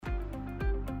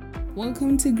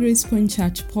Welcome to Grace Point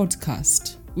Church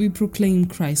podcast. We proclaim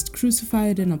Christ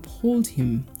crucified and uphold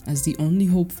him as the only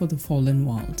hope for the fallen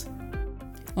world.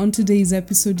 On today's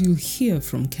episode, you'll hear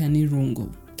from Kenny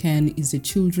Rongo. Ken is a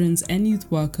children's and youth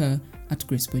worker at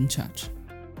Grace Point Church.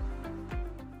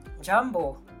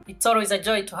 Jambo, it's always a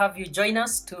joy to have you join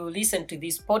us to listen to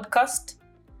this podcast.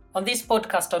 On this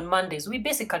podcast on Mondays, we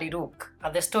basically look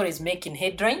at the stories making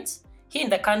headlines here in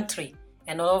the country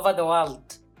and all over the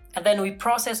world. And then we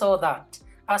process all that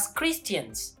as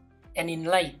Christians and in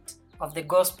light of the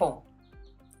gospel.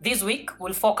 This week,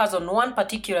 we'll focus on one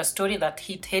particular story that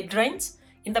hit headlines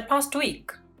in the past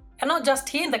week. And not just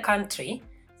here in the country,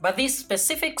 but this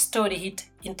specific story hit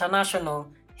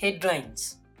international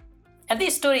headlines. And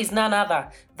this story is none other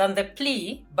than the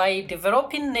plea by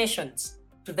developing nations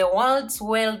to the world's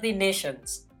wealthy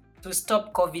nations to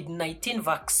stop COVID-19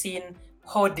 vaccine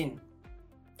hoarding.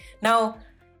 Now,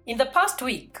 in the past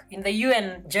week, in the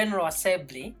UN General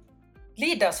Assembly,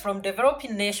 leaders from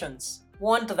developing nations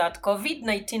warned that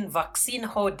COVID-19 vaccine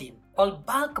hoarding or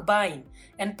bulk buying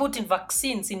and putting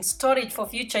vaccines in storage for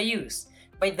future use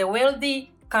by the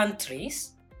wealthy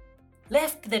countries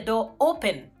left the door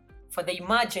open for the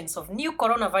emergence of new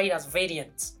coronavirus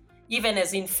variants, even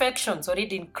as infections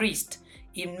already increased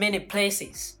in many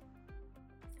places.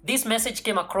 This message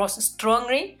came across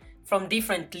strongly from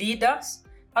different leaders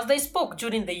as they spoke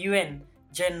during the UN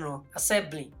General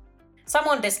Assembly.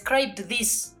 Someone described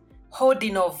this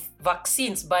hoarding of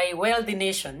vaccines by wealthy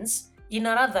nations in a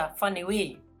rather funny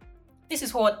way. This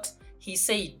is what he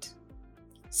said.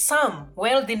 Some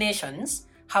wealthy nations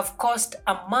have caused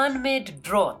a man-made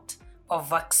drought of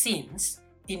vaccines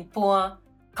in poor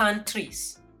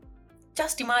countries.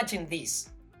 Just imagine this.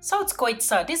 Sounds quite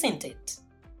sad, isn't it?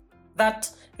 That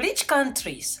rich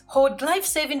countries hoard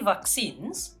life-saving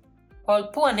vaccines while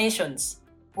poor nations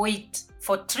wait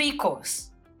for trickles.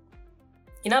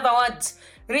 In other words,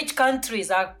 rich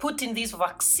countries are putting these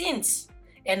vaccines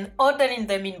and ordering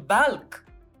them in bulk,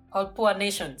 while poor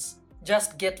nations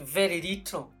just get very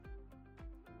little.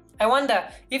 I wonder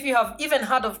if you have even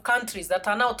heard of countries that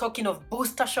are now talking of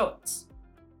booster shots,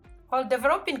 while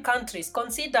developing countries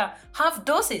consider half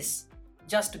doses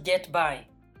just to get by.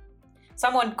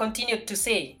 Someone continued to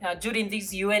say during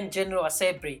this UN General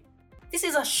Assembly, "This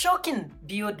is a shocking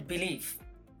beyond belief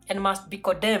and must be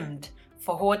condemned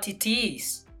for what it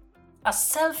is, a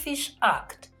selfish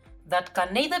act that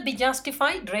can neither be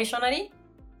justified rationally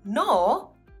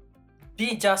nor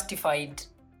be justified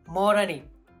morally."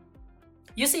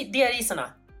 You see, dear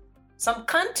listener, some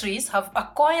countries have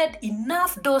acquired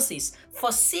enough doses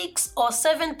for 6 or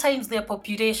 7 times their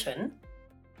population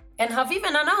and have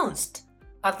even announced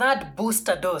a third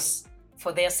booster dose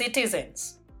for their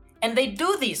citizens. And they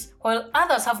do this while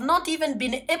others have not even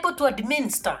been able to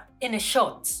administer any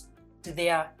shots to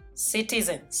their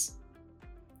citizens.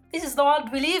 This is the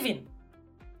world we live in.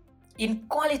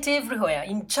 Inequality everywhere,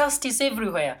 injustice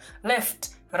everywhere, left,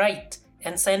 right,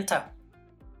 and center.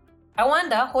 I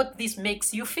wonder what this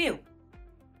makes you feel.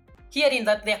 Hearing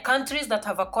that there are countries that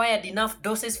have acquired enough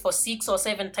doses for 6 or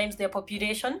 7 times their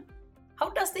population, how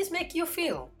does this make you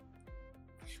feel?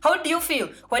 How do you feel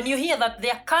when you hear that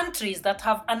there are countries that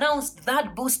have announced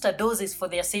third booster doses for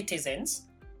their citizens,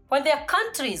 when there are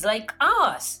countries like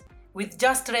ours with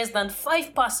just less than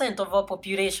 5% of our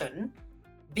population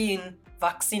being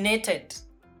vaccinated?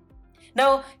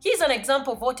 Now, here's an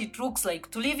example of what it looks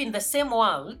like to live in the same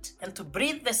world and to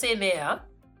breathe the same air,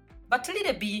 but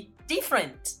really be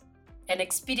different and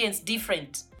experience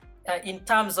different in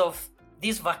terms of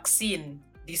this vaccine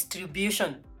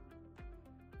distribution.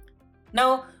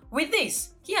 Now, with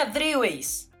this, here are 3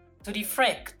 ways to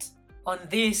reflect on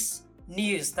this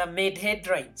news that made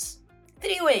headlines.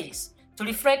 3 ways to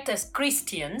reflect as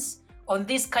Christians on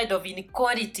this kind of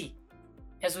inequality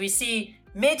as we see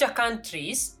major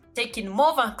countries taking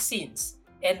more vaccines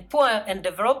and poor and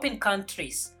developing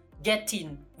countries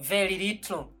getting very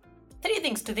little. 3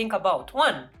 things to think about.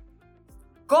 1,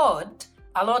 God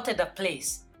allotted a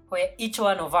place where each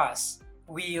one of us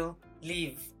will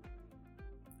live.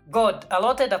 God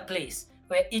allotted a place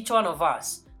where each one of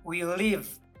us will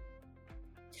live.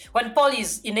 When Paul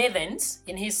is in Athens,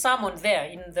 in his sermon there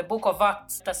in the book of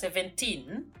Acts chapter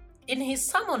 17, in his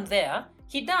sermon there,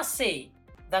 he does say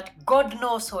that God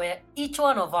knows where each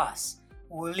one of us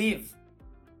will live.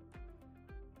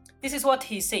 This is what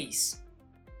he says.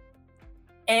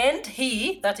 "And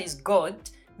he," that is God,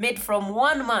 "made from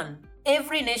one man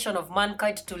every nation of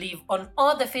mankind to live on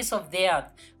all the face of the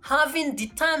earth, having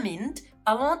determined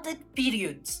allotted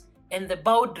periods and the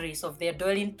boundaries of their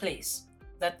dwelling place,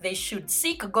 that they should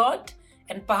seek God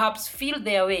and perhaps feel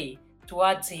their way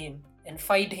towards him and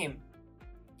find him."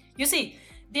 You see,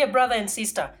 dear brother and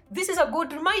sister, this is a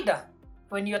good reminder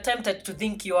when you're tempted to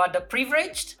think you are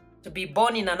underprivileged, to be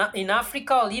born in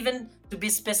Africa, or even to be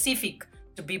specific,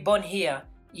 to be born here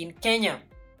in Kenya.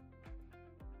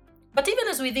 But even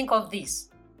as we think of this,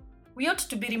 we ought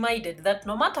to be reminded that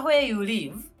no matter where you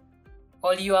live,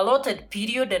 or your allotted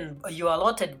period and your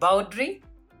allotted boundary,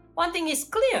 one thing is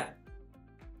clear.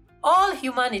 All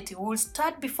humanity will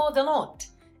stand before the Lord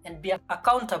and be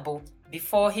accountable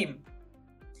before Him.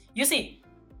 You see,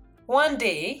 one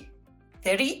day,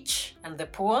 the rich and the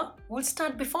poor will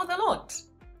stand before the Lord.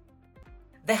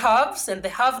 The haves and the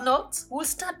have-nots will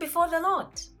stand before the Lord.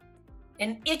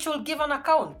 And each will give an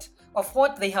account of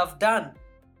what they have done,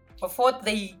 of what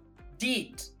they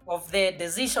did, of the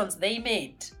decisions they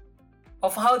made,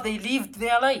 of how they lived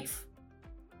their life.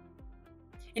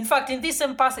 In fact, in this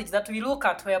same passage that we look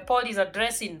at where Paul is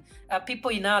addressing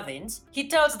people in Athens, he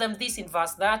tells them this in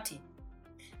verse 30.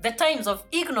 The times of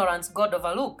ignorance God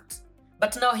overlooked,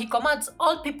 but now he commands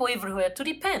all people everywhere to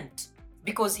repent,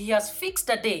 because he has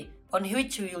fixed a day on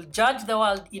which he will judge the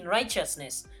world in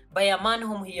righteousness by a man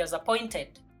whom he has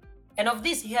appointed. And of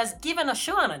this he has given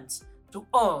assurance to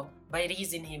all by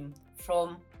raising him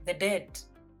from the dead.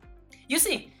 You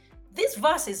see, these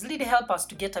verses really help us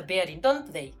to get a bearing,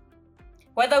 don't they?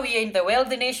 Whether we are in the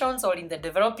wealthy nations or in the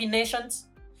developing nations,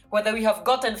 whether we have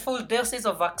gotten full doses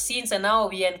of vaccines and now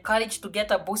we are encouraged to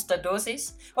get a booster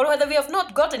doses, or whether we have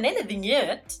not gotten anything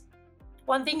yet,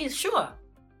 one thing is sure,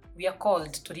 we are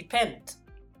called to repent.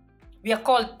 We are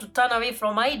called to turn away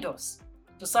from idols,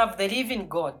 to serve the living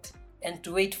God, and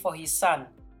to wait for His Son.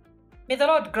 May the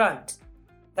Lord grant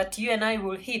that you and I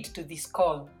will heed to this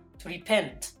call to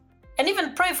repent, and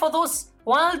even pray for those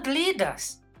world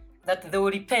leaders that they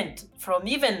will repent from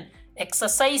even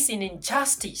exercising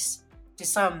injustice to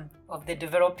some of the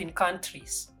developing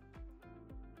countries.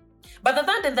 But the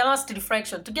third and the last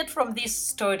reflection to get from this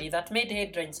story that made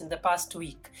headlines in the past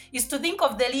week is to think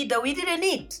of the leader we really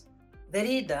need, the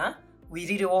leader we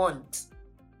really want.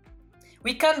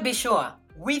 We can be sure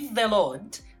with the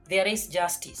Lord there is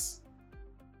justice.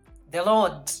 The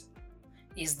Lord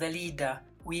is the leader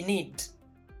we need.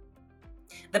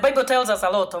 The Bible tells us a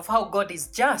lot of how God is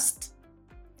just.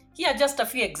 Here are just a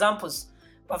few examples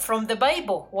from the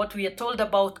Bible, what we are told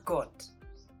about God.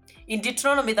 In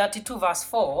Deuteronomy 32 verse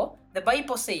 4, the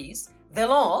Bible says, the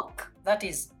Lord, that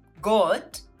is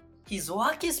God, His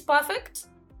work is perfect,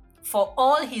 for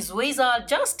all His ways are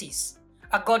justice.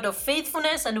 A God of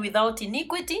faithfulness and without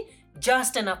iniquity,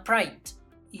 just and upright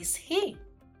is He.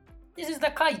 This is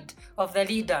the kind of the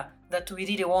leader that we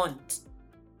really want.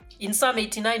 In Psalm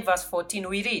 89 verse 14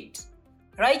 we read,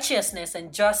 righteousness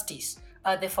and justice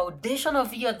are the foundation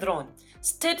of your throne.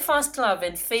 Steadfast love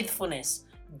and faithfulness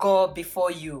go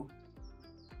before you.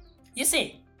 You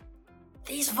see,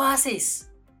 these verses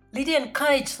really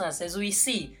encourage us as we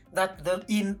see that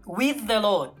with the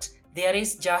Lord there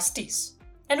is justice.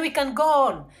 And we can go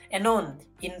on and on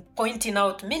in pointing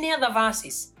out many other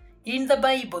verses in the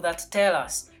Bible that tell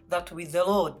us that with the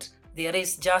Lord there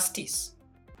is justice.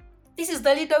 This is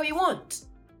the leader we want.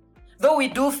 Though we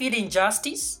do feel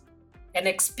injustice and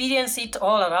experience it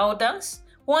all around us,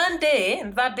 one day,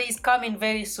 and that day is coming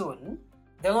very soon,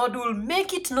 the Lord will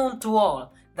make it known to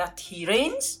all that He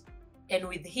reigns, and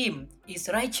with Him is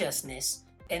righteousness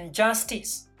and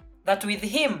justice. That with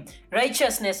Him,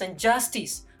 righteousness and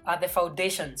justice are the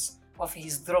foundations of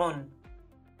His throne.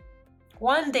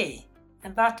 One day,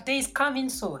 and that day is coming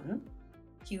soon,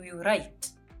 He will right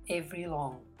every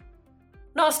wrong.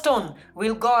 No stone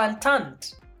will go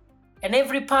unturned, and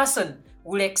every person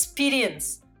will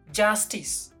experience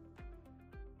justice.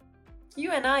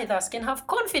 You and I thus can have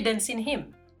confidence in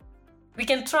Him. We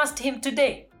can trust Him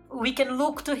today. We can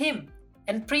look to Him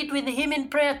and plead with Him in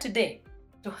prayer today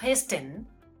to hasten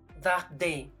that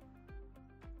day.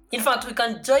 In fact, we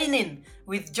can join in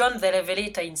with John the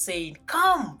Revelator in saying,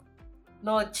 come,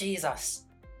 Lord Jesus,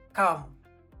 come.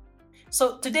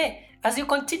 So today, as you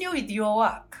continue with your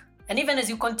work, and even as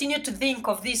you continue to think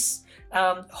of this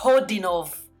hoarding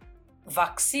of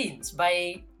vaccines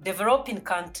by developing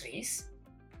countries,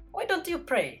 why don't you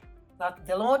pray that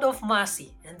the Lord of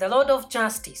mercy and the Lord of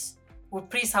justice will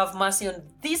please have mercy on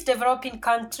these developing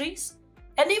countries,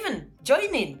 and even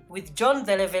join in with John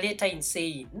the Revelator in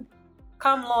saying,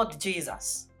 come Lord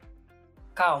Jesus,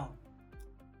 come.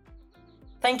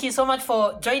 Thank you so much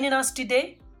for joining us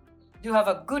today. Do have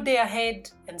a good day ahead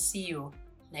and see you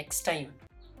next time.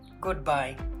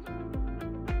 Goodbye.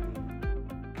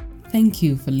 Thank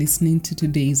you for listening to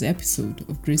today's episode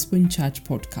of Grace Point Church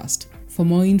Podcast. For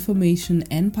more information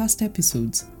and past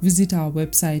episodes, visit our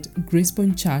website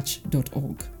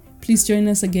gracepointchurch.org. Please join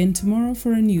us again tomorrow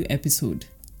for a new episode.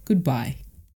 Goodbye.